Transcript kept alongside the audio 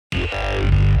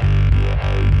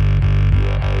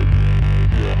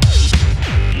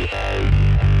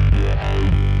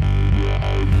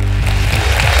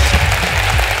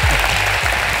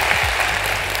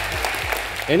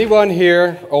Anyone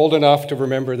here old enough to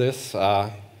remember this?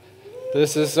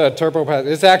 This is Turbo Pascal.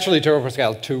 It's actually Turbo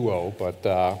Pascal 2.0, but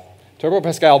Turbo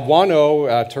Pascal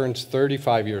 1.0 turns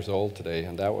 35 years old today,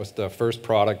 and that was the first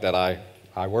product that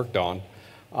I worked on.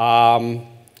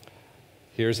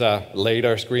 Here's a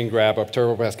later screen grab of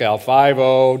Turbo Pascal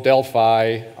 5.0,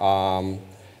 Delphi,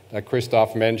 that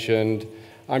Christoph mentioned.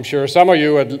 I'm sure some of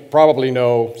you would probably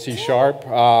know C#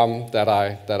 that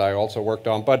I also worked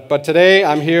on. But today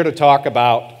I'm here to talk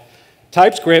about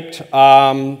TypeScript.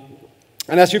 And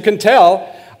as you can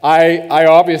tell, I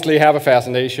obviously have a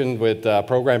fascination with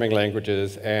programming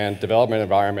languages and development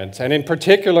environments, and in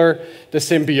particular, the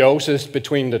symbiosis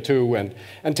between the two. And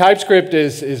TypeScript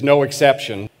is no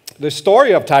exception. The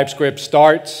story of TypeScript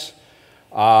starts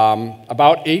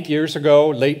about 8 years ago,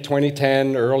 late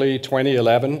 2010, early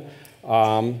 2011.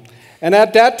 And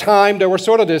at that time, there was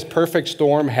sort of this perfect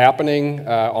storm happening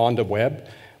on the web.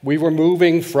 We were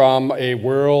moving from a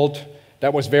world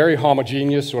that was very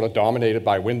homogeneous, sort of dominated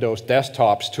by Windows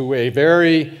desktops, to a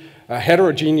very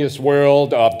heterogeneous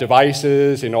world of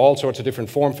devices in all sorts of different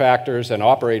form factors and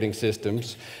operating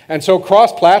systems. And so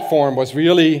cross-platform was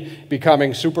really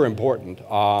becoming super important.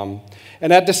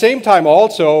 And at the same time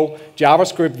also,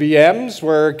 JavaScript VMs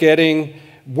were getting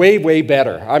way, way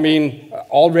better. I mean,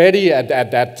 already at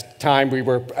that time, we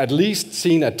were at least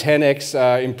seeing a 10x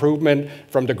improvement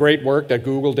from the great work that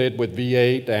Google did with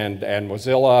V8 and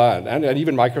Mozilla and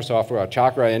even Microsoft with our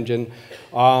Chakra engine.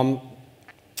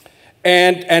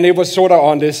 And it was sort of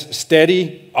on this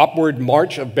steady upward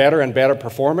march of better and better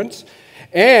performance.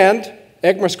 And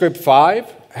ECMAScript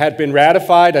 5 had been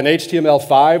ratified, and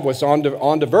HTML5 was on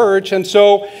the verge, and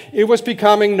so it was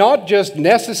becoming not just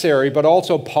necessary, but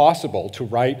also possible to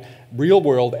write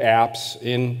real-world apps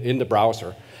in the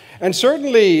browser. And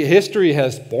certainly, history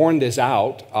has borne this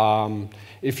out.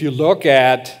 If you look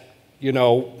at,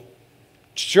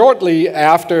 shortly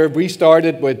after we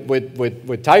started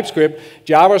with TypeScript,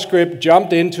 JavaScript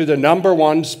jumped into the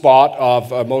 #1 spot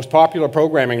of most popular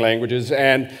programming languages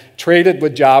and traded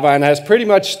with Java and has pretty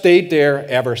much stayed there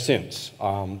ever since.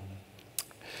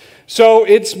 So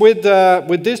it's with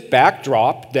this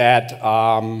backdrop that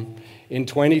in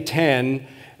 2010,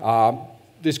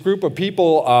 this group of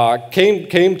people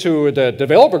came to the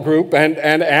developer group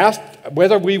and asked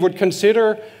whether we would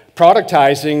consider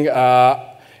productizing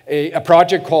a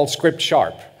project called Script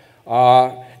Sharp.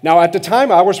 Now, at the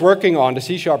time, I was working on the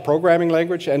C# programming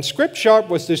language, and Script Sharp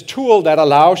was this tool that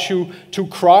allows you to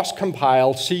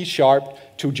cross-compile C#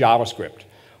 to JavaScript.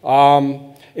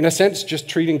 In a sense, just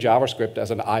treating JavaScript as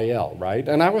an IL, right?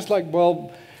 And I was like,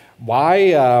 well,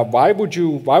 why would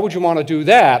you want to do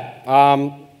that?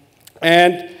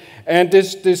 And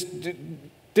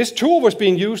this tool was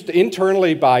being used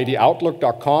internally by the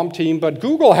Outlook.com team, but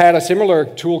Google had a similar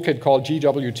toolkit called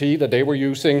GWT that they were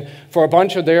using for a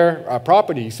bunch of their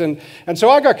properties. And so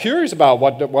I got curious about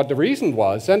what the reason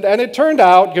was. And it turned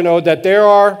out, that there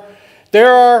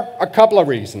are a couple of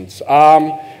reasons.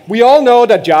 We all know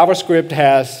that JavaScript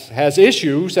has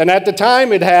issues, and at the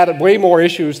time it had way more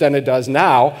issues than it does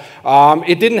now.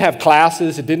 It didn't have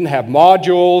classes, it didn't have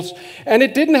modules, and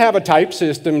it didn't have a type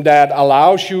system that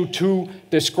allows you to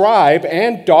describe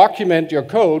and document your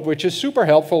code, which is super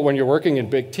helpful when you're working in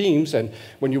big teams and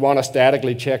when you want to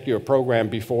statically check your program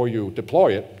before you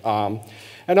deploy it.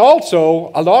 And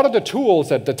also, a lot of the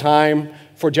tools at the time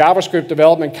for JavaScript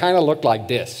development kind of looked like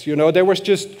this. There was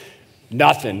just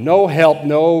nothing, no help,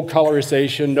 no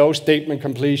colorization, no statement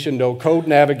completion, no code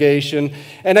navigation.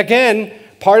 And again,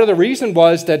 part of the reason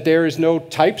was that there is no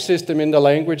type system in the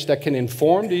language that can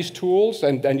inform these tools,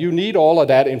 and you need all of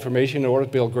that information in order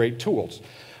to build great tools.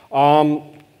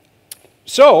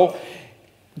 So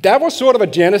that was sort of a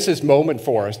genesis moment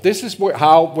for us. This is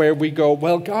where we go,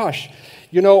 well, gosh,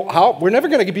 we're never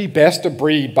going to be best of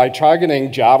breed by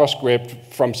targeting JavaScript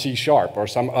from C# or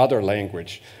some other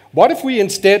language. What if we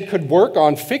instead could work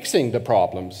on fixing the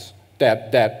problems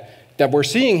that we're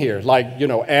seeing here, like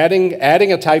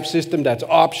adding a type system that's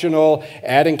optional,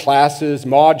 adding classes,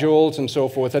 modules, and so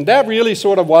forth. And that really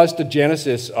sort of was the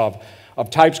genesis of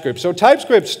TypeScript. So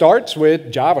TypeScript starts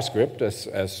with JavaScript,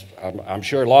 as I'm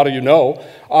sure a lot of you know,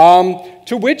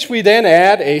 to which we then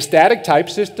add a static type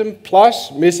system plus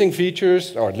missing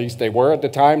features, or at least they were at the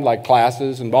time, like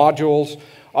classes and modules.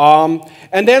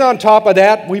 And then on top of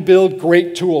that, we build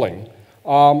great tooling.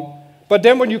 But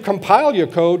then when you compile your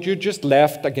code, you're just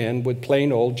left, again, with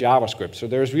plain old JavaScript. So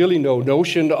there's really no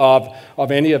notion of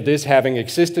any of this having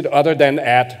existed other than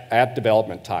at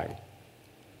development time.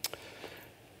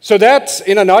 So that's,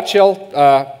 in a nutshell,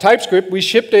 TypeScript. We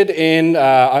shipped it in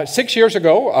 6 years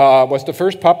ago, was the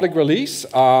first public release.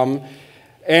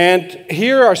 And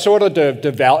here are sort of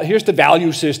here's the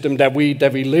value system that we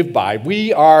live by.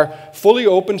 We are fully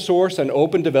open source and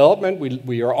open development.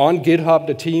 We are on GitHub.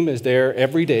 The team is there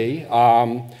every day.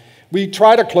 We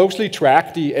try to closely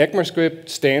track the ECMAScript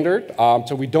standard,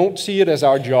 so we don't see it as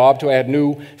our job to add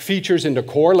new features in the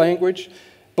core language,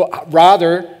 but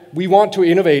rather we want to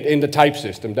innovate in the type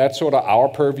system. That's sort of our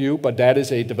purview, but that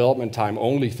is a development time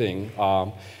only thing.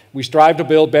 We strive to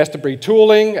build best-of-breed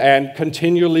tooling and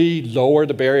continually lower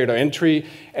the barrier to entry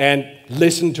and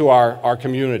listen to our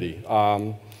community.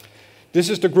 This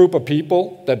is the group of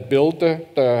people that build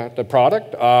the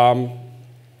product,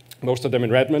 most of them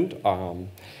in Redmond.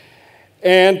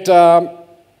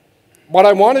 What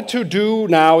I wanted to do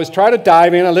now is try to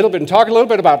dive in a little bit and talk a little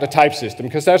bit about the type system,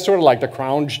 because that's sort of like the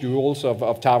crown jewels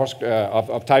of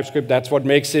TypeScript. That's what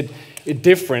makes it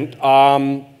different.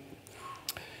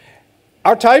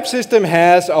 Our type system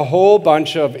has a whole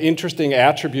bunch of interesting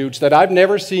attributes that I've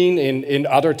never seen in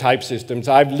other type systems.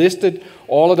 I've listed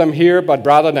all of them here, but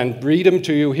rather than read them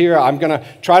to you here, I'm going to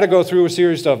try to go through a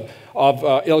series of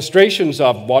illustrations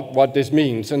of what this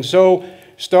means. And so,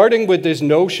 starting with this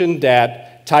notion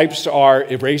that types are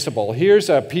erasable. Here's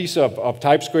a piece of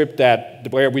TypeScript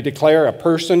where we declare a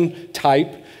person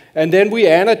type, and then we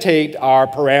annotate our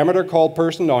parameter called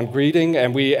person on greeting,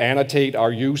 and we annotate our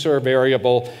user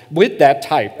variable with that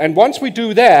type. And once we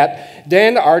do that,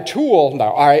 then our tool,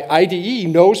 our IDE,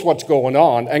 knows what's going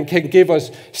on and can give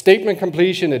us statement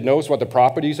completion. It knows what the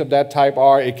properties of that type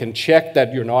are. It can check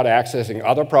that you're not accessing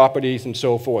other properties and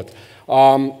so forth.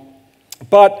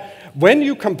 But when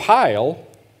you compile,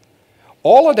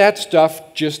 all of that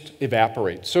stuff just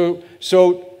evaporates. So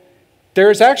there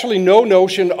is actually no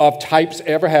notion of types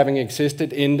ever having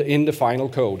existed in the final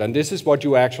code, and this is what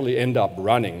you actually end up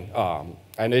running,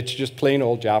 and it's just plain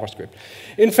old JavaScript.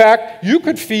 In fact, you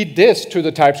could feed this to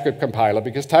the TypeScript compiler,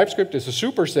 because TypeScript is a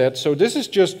superset, so this is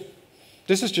just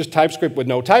TypeScript with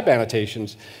no type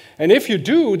annotations. And if you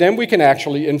do, then we can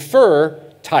actually infer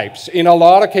types in a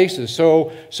lot of cases.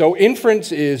 So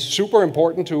inference is super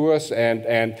important to us,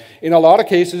 and in a lot of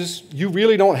cases, you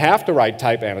really don't have to write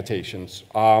type annotations.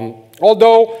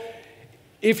 Although,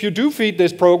 if you do feed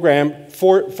this program,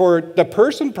 for the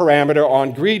person parameter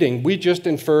on greeting, we just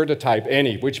infer the type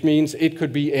any, which means it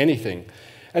could be anything.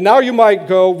 And now you might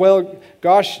go, well,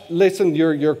 gosh, listen,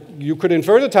 you could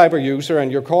infer the type of user,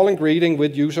 and you're calling greeting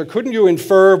with user. Couldn't you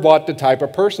infer what the type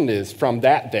of person is from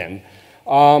that then?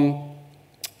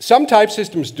 Some type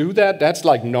systems do that. That's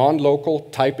like non-local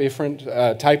type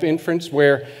inference,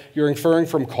 where you're inferring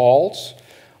from calls.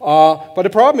 But the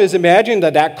problem is, imagine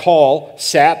that call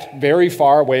sat very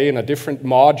far away in a different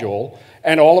module,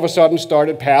 and all of a sudden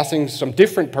started passing some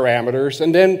different parameters,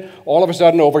 and then all of a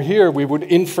sudden over here we would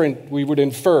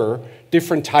infer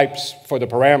different types for the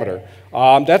parameter.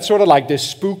 That's sort of like this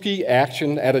spooky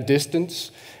action at a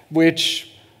distance, which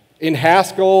in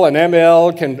Haskell and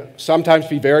ML can sometimes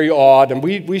be very odd, and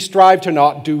we strive to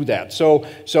not do that. So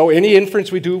any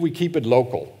inference we do, we keep it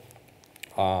local.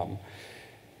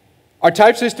 Our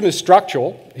type system is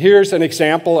structural. Here's an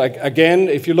example. Again,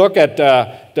 if you look at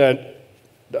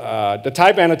the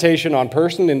type annotation on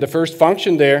person in the first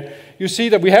function there, you see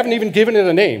that we haven't even given it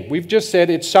a name. We've just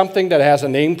said it's something that has a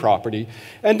name property.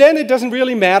 And then it doesn't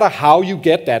really matter how you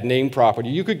get that name property.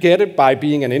 You could get it by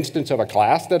being an instance of a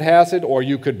class that has it, or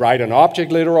you could write an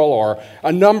object literal, or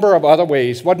a number of other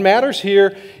ways. What matters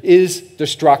here is the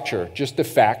structure, just the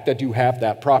fact that you have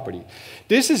that property.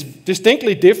 This is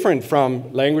distinctly different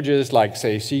from languages like,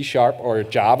 say, C# or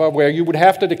Java, where you would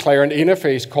have to declare an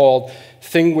interface called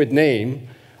thing with name,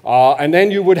 and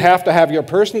then you would have to have your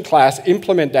person class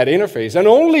implement that interface. And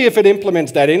only if it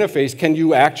implements that interface can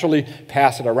you actually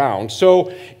pass it around.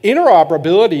 So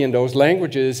interoperability in those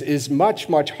languages is much,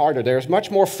 much harder. There's much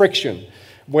more friction,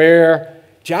 where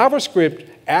JavaScript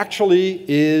actually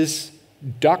is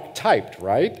duck typed,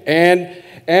 right?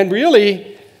 And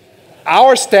really,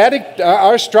 our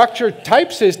structural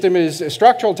type system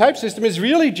is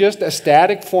really just a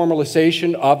static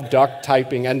formalization of duck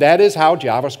typing, and that is how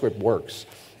JavaScript works.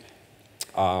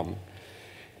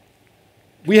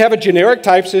 We have a generic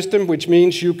type system, which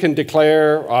means you can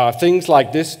declare things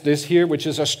like this here, which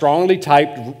is a strongly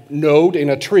typed node in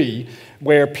a tree,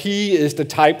 where P is the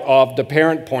type of the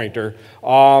parent pointer.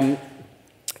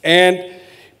 And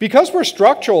because we're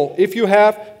structural, if you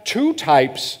have two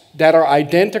types that are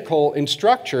identical in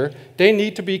structure, they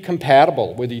need to be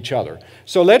compatible with each other.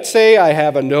 So let's say I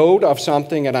have a node of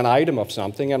something and an item of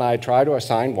something, and I try to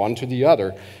assign one to the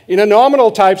other. In a nominal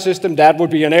type system, that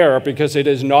would be an error because it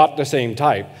is not the same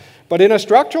type. But in a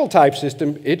structural type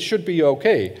system, it should be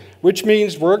okay, which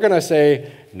means we're going to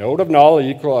say, node of null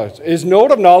equals, is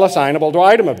node of null assignable to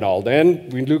item of null? Then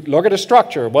we look at a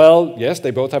structure. Well, yes,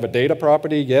 they both have a data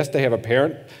property. Yes, they have a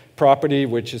parent property,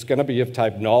 which is going to be of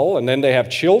type null. And then they have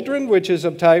children, which is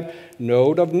of type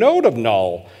node of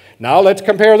null. Now let's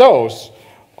compare those.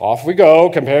 Off we go,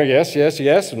 compare, yes, yes,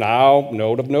 yes. Now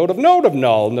node of null, node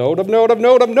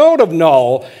of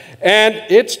null. And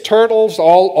it's turtles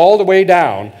all the way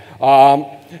down.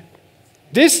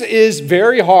 This is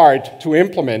very hard to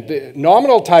implement. The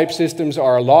nominal type systems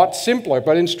are a lot simpler,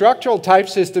 but in structural type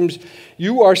systems,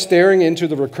 you are staring into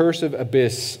the recursive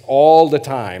abyss all the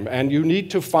time, and you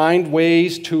need to find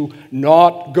ways to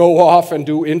not go off and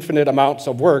do infinite amounts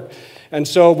of work. And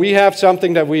so we have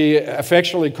something that we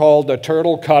affectionately call the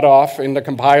turtle cutoff in the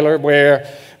compiler, where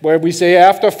we say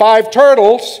after 5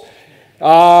 turtles,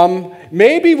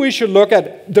 maybe we should look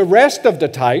at the rest of the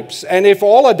types, and if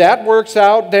all of that works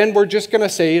out, then we're just going to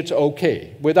say it's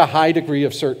okay with a high degree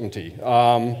of certainty,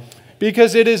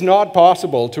 because it is not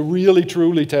possible to really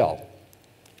truly tell.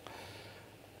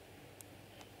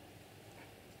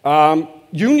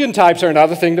 Union types are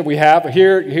another thing that we have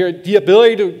here. The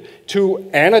ability to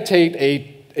annotate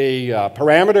a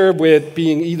parameter with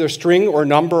being either string or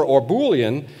number or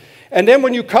Boolean. And then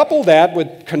when you couple that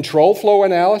with control flow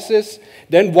analysis,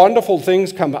 then wonderful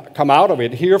things come out of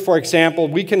it. Here, for example,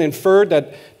 we can infer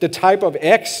that the type of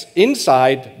X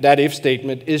inside that if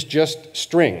statement is just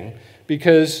string,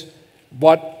 because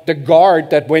what the guard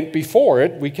that went before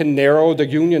it, we can narrow the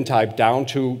union type down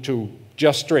to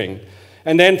just string.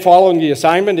 And then following the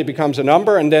assignment, it becomes a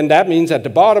number, and then that means at the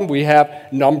bottom we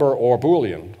have number or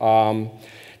Boolean.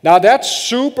 Now that's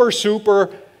super, super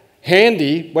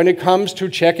handy when it comes to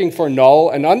checking for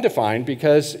null and undefined,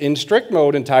 because in strict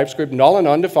mode in TypeScript, null and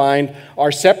undefined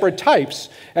are separate types.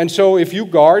 And so if you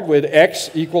guard with X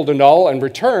equal to null and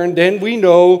return, then we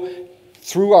know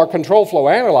through our control flow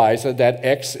analyzer that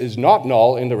X is not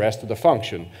null in the rest of the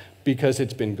function because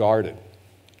it's been guarded.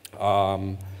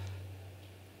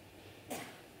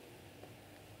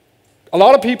 A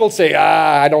lot of people say,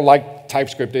 I don't like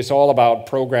TypeScript. It's all about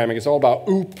programming. It's all about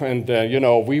OOP, and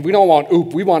we don't want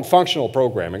OOP. We want functional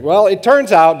programming. Well, it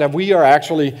turns out that we are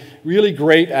actually really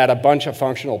great at a bunch of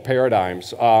functional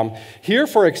paradigms. Here,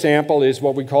 for example, is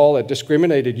what we call a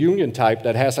discriminated union type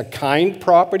that has a kind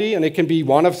property, and it can be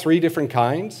one of 3 different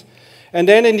kinds. And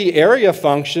then in the area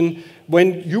function,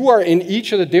 when you are in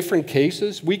each of the different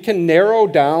cases, we can narrow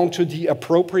down to the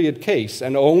appropriate case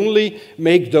and only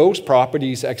make those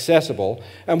properties accessible.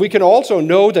 And we can also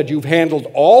know that you've handled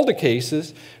all the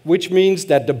cases, which means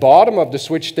that the bottom of the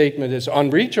switch statement is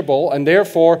unreachable, and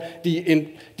therefore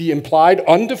the implied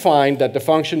undefined that the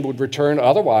function would return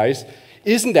otherwise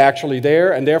isn't actually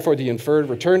there, and therefore the inferred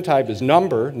return type is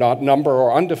number, not number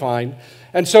or undefined.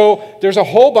 And so there's a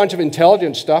whole bunch of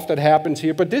intelligent stuff that happens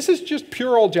here, but this is just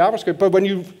pure old JavaScript. But when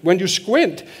you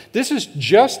squint, this is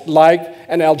just like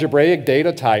an algebraic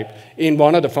data type in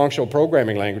one of the functional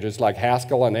programming languages like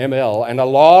Haskell and ML, and a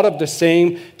lot of the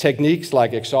same techniques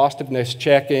like exhaustiveness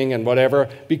checking and whatever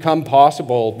become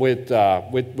possible with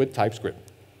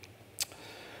TypeScript.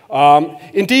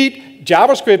 Indeed,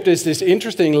 JavaScript is this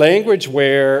interesting language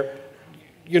where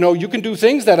you can do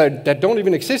things that don't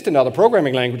even exist in other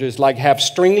programming languages, like have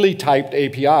stringly typed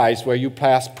APIs where you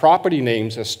pass property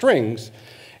names as strings.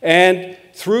 And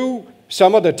through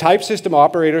some of the type system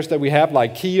operators that we have,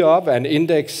 like keyof and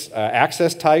index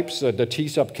access types, the T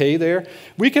sub k there,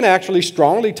 we can actually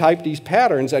strongly type these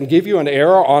patterns and give you an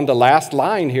error on the last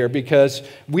line here, because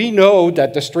we know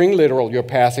that the string literal you're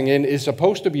passing in is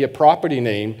supposed to be a property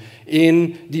name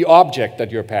in the object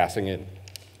that you're passing in.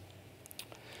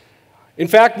 In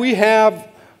fact, we have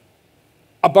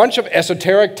a bunch of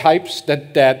esoteric types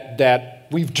that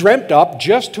we've dreamt up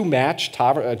just to match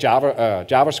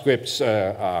JavaScript's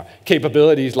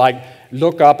capabilities, like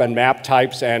lookup and map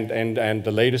types, and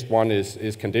the latest one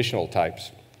is conditional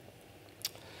types.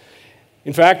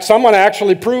 In fact, someone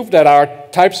actually proved that our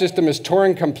type system is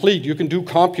Turing complete. You can do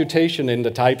computation in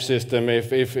the type system.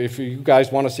 If you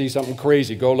guys want to see something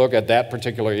crazy, go look at that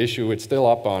particular issue. It's still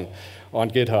up on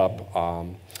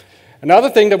GitHub.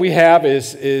 Another thing that we have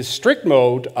is strict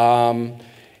mode.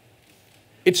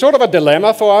 It's sort of a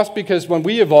dilemma for us, because when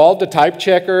we evolved the type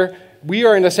checker, we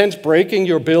are in a sense breaking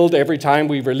your build every time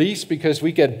we release, because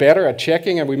we get better at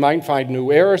checking and we might find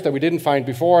new errors that we didn't find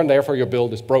before, and therefore your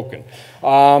build is broken.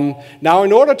 Now,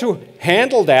 in order to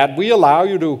handle that, we allow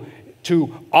you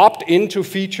to opt into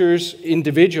features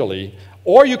individually,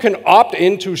 or you can opt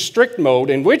into strict mode,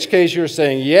 in which case you're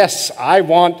saying, yes, I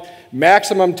want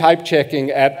maximum type checking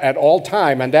at all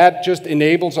time, and that just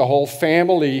enables a whole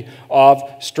family of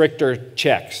stricter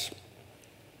checks.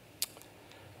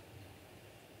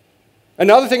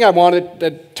 Another thing I wanted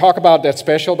to talk about that's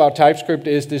special about TypeScript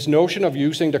is this notion of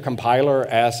using the compiler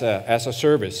as a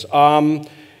service.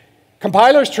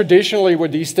 Compilers traditionally were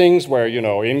these things where,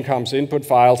 in comes input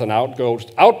files and out goes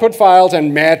output files,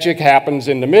 and magic happens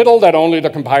in the middle that only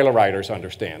the compiler writers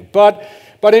understand. But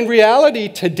in reality,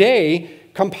 today,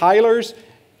 compilers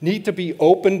need to be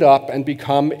opened up and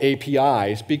become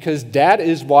APIs, because that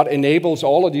is what enables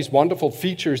all of these wonderful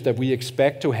features that we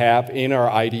expect to have in our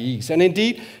IDEs. And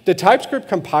indeed, the TypeScript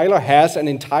compiler has an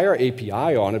entire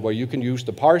API on it where you can use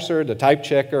the parser, the type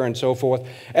checker, and so forth,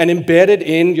 and embed it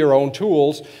in your own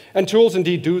tools. And tools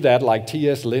indeed do that, like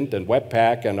TS-lint and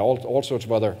Webpack and all sorts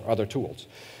of other tools.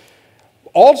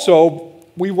 Also,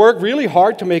 we work really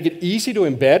hard to make it easy to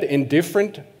embed in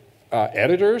different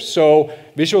editors. So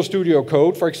Visual Studio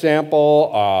Code, for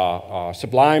example,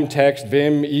 Sublime Text,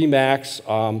 Vim, Emacs,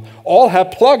 all have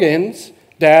plugins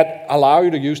that allow you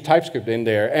to use TypeScript in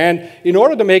there. And in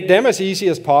order to make them as easy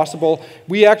as possible,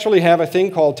 we actually have a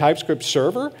thing called TypeScript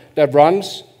Server that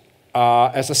runs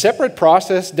as a separate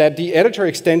process that the editor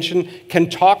extension can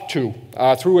talk to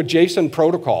through a JSON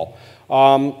protocol.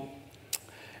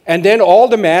 And then all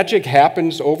the magic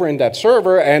happens over in that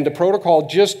server, and the protocol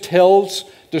just tells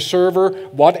the server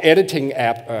what editing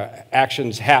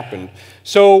actions happen.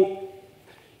 So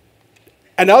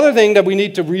another thing that we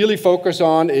need to really focus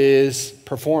on is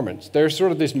performance. There's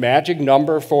sort of this magic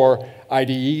number for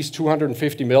IDEs,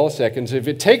 250 milliseconds. If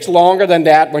it takes longer than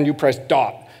that when you press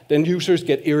dot, then users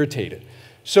get irritated.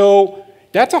 So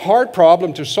that's a hard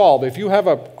problem to solve. If you have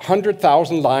a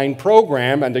 100,000 line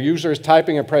program and the user is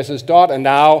typing and presses dot, and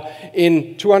now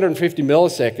in 250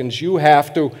 milliseconds you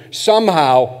have to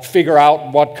somehow figure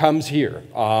out what comes here.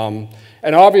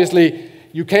 And obviously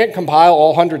you can't compile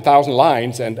all 100,000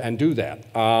 lines and do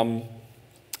that.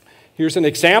 Here's an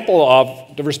example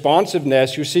of the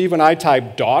responsiveness. You see when I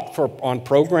type dot on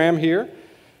program here,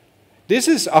 this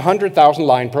is a 100,000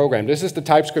 line program. This is the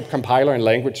TypeScript compiler and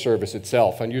language service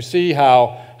itself. And you see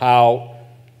how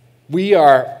we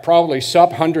are probably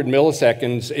sub 100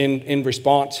 milliseconds in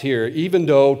response here, even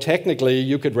though technically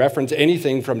you could reference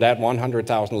anything from that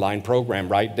 100,000 line program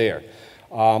right there.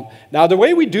 Now the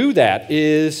way we do that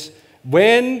is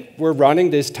when we're running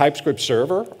this TypeScript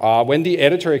server, when the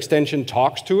editor extension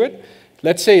talks to it,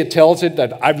 let's say it tells it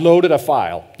that I've loaded a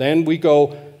file. Then we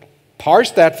go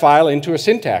parse that file into a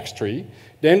syntax tree.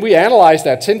 Then we analyze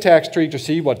that syntax tree to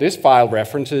see what this file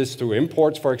references through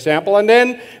imports, for example, and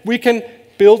then we can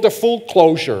build a full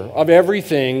closure of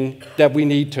everything that we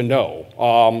need to know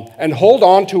and hold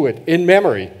on to it in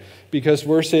memory because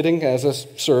we're sitting as a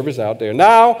service out there.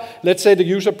 Now, let's say the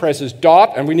user presses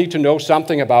dot and we need to know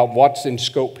something about what's in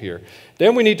scope here.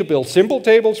 Then we need to build symbol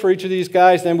tables for each of these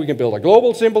guys. Then we can build a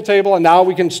global symbol table, and now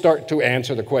we can start to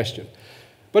answer the question.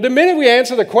 But the minute we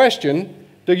answer the question,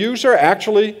 the user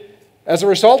actually, as a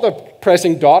result of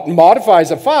pressing dot, modifies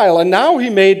a file, and now he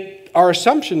made our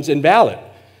assumptions invalid.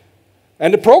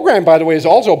 And the program, by the way, is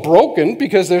also broken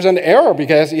because there's an error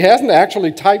because he hasn't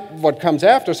actually typed what comes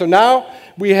after. So now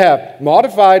we have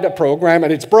modified a program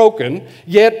and it's broken,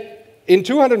 yet in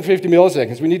 250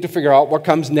 milliseconds we need to figure out what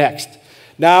comes next.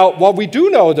 Now, what we do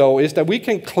know, though, is that we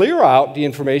can clear out the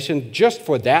information just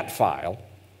for that file.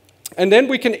 And then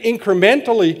we can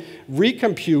incrementally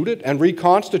recompute it and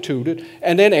reconstitute it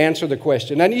and then answer the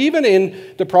question. And even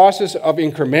in the process of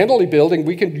incrementally building,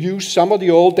 we can use some of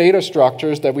the old data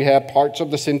structures that we have parts of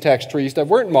the syntax trees that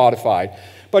weren't modified.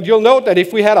 But you'll note that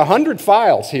if we had 100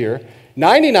 files here,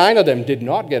 99 of them did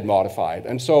not get modified.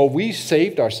 And so we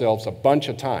saved ourselves a bunch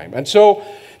of time. And so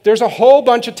there's a whole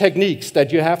bunch of techniques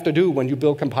that you have to do when you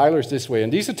build compilers this way.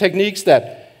 And these are techniques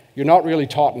that you're not really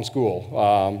taught in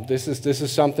school. This is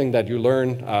something that you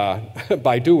learn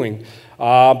by doing.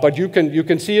 But you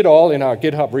can see it all in our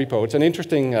GitHub repo. It's an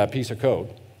interesting piece of code.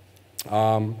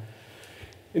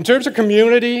 In terms of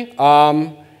community,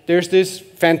 there's this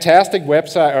fantastic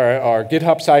website or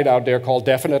GitHub site out there called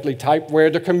Definitely Type, where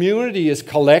the community is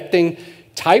collecting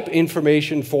type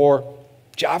information for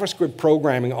JavaScript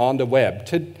programming on the web.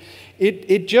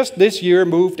 It just this year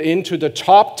moved into the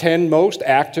top 10 most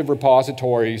active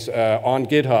repositories on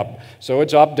GitHub. So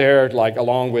it's up there like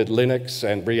along with Linux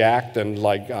and React and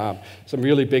like some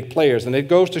really big players. And it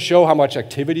goes to show how much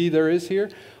activity there is here.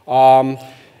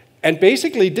 And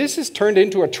basically this has turned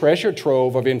into a treasure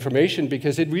trove of information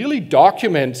because it really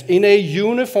documents in a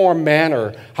uniform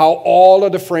manner how all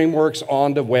of the frameworks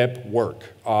on the web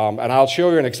work. And I'll show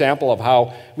you an example of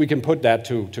how we can put that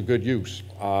to good use.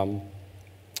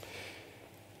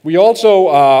 We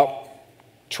also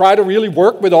try to really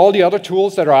work with all the other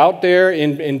tools that are out there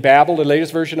in Babel. The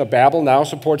latest version of Babel now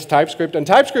supports TypeScript. And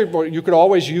TypeScript, you could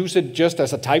always use it just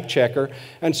as a type checker.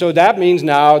 And so that means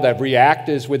now that React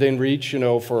is within reach,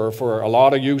 for a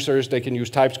lot of users. They can use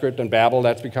TypeScript and Babel.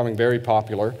 That's becoming very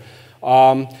popular.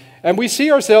 And we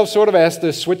see ourselves sort of as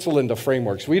the Switzerland of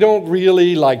frameworks. We don't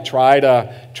really try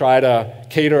to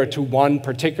cater to one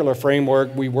particular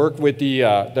framework. We work with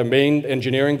the main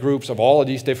engineering groups of all of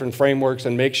these different frameworks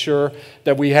and make sure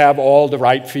that we have all the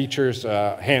right features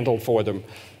handled for them.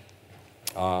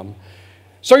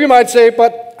 So you might say,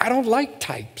 but I don't like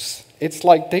types. It's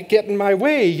like they get in my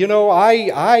way.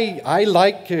 I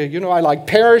like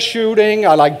parachuting.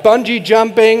 I like bungee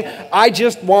jumping. I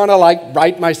just want to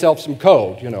write myself some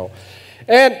code.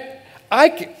 And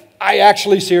I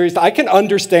actually seriously, I can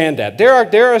understand that.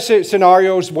 There are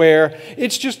scenarios where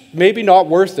it's just maybe not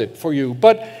worth it for you.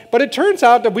 But it turns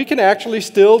out that we can actually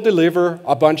still deliver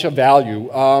a bunch of value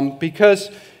because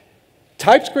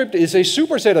TypeScript is a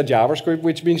superset of JavaScript,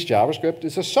 which means JavaScript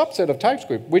is a subset of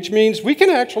TypeScript, which means we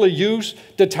can actually use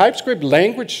the TypeScript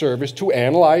language service to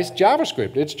analyze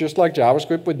JavaScript. It's just like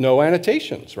JavaScript with no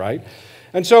annotations, right?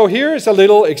 And so here is a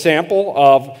little example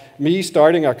of me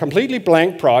starting a completely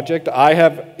blank project. I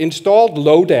have installed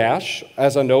Lodash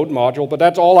as a node module, but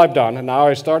that's all I've done. And now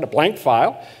I start a blank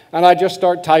file, and I just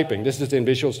start typing. This is in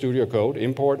Visual Studio Code,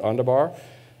 import underbar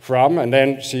from, and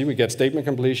then see we get statement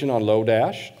completion on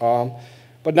Lodash.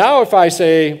 But now if I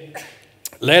say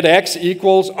let x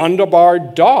equals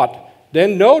underbar dot,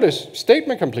 then notice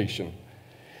statement completion.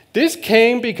 This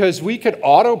came because we could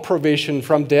auto-provision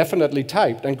from definitely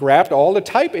typed and grabbed all the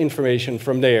type information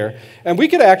from there. And we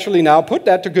could actually now put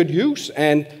that to good use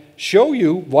and show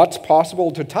you what's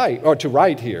possible to type or to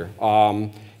write here,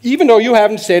 even though you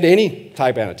haven't said any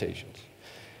type annotations.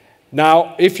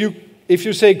 Now, if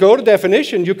you say go to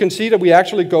definition, you can see that we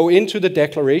actually go into the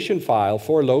declaration file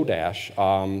for Lodash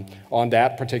on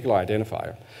that particular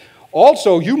identifier.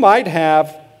 Also, you might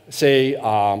have, say,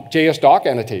 JS doc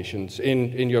annotations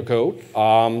in your code.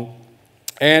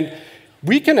 And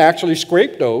we can actually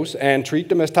scrape those and treat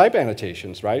them as type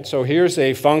annotations, right? So here's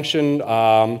a function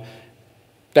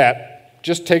that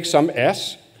just takes some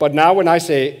s. But now when I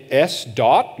say s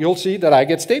dot, you'll see that I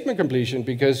get statement completion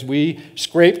because we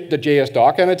scraped the JS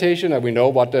doc annotation and we know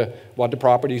what the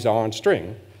properties are on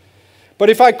string. But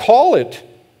if I call it,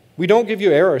 we don't give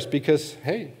you errors because,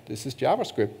 hey, this is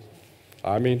JavaScript.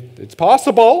 I mean, it's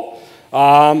possible.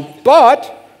 And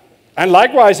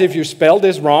likewise, if you spell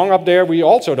this wrong up there, we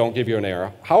also don't give you an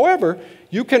error. However,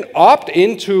 you can opt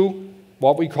into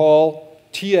what we call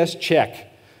TS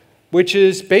check, which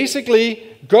is basically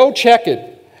go check it.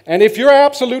 And if you're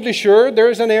absolutely sure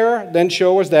there's an error, then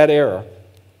show us that error.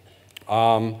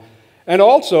 And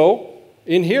also,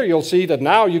 in here, you'll see that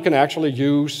now you can actually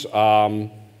use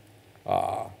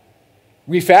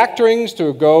refactorings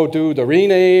to go do the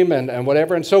rename and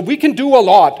whatever. And so we can do a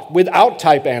lot without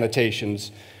type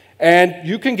annotations. And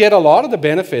you can get a lot of the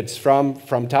benefits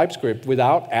from TypeScript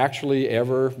without actually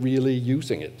ever really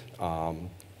using it,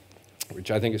 which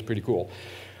I think is pretty cool.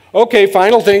 Okay,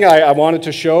 final thing I wanted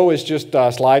to show is just a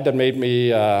slide that made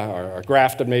me, or a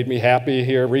graph that made me happy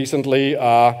here recently.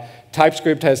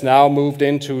 TypeScript has now moved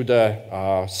into the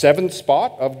 7th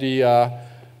spot of the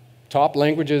top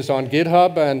languages on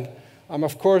GitHub, and I'm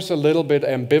of course a little bit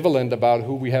ambivalent about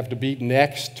who we have to beat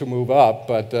next to move up,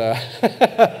 but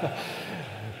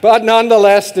but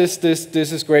nonetheless, this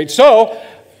is great. So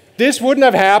this wouldn't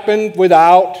have happened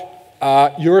without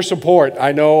your support.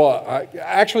 I know,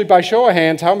 actually by show of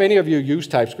hands, how many of you use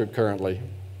TypeScript currently?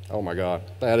 Oh my God,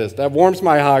 that warms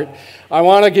my heart. I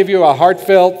want to give you a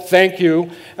heartfelt thank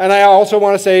you. And I also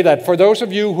want to say that for those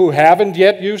of you who haven't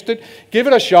yet used it, give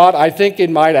it a shot. I think it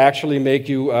might actually make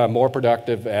you more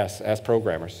productive as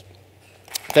programmers.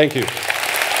 Thank you.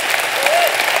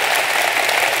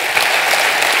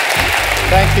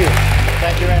 Thank you.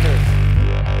 Thank you, Andrew.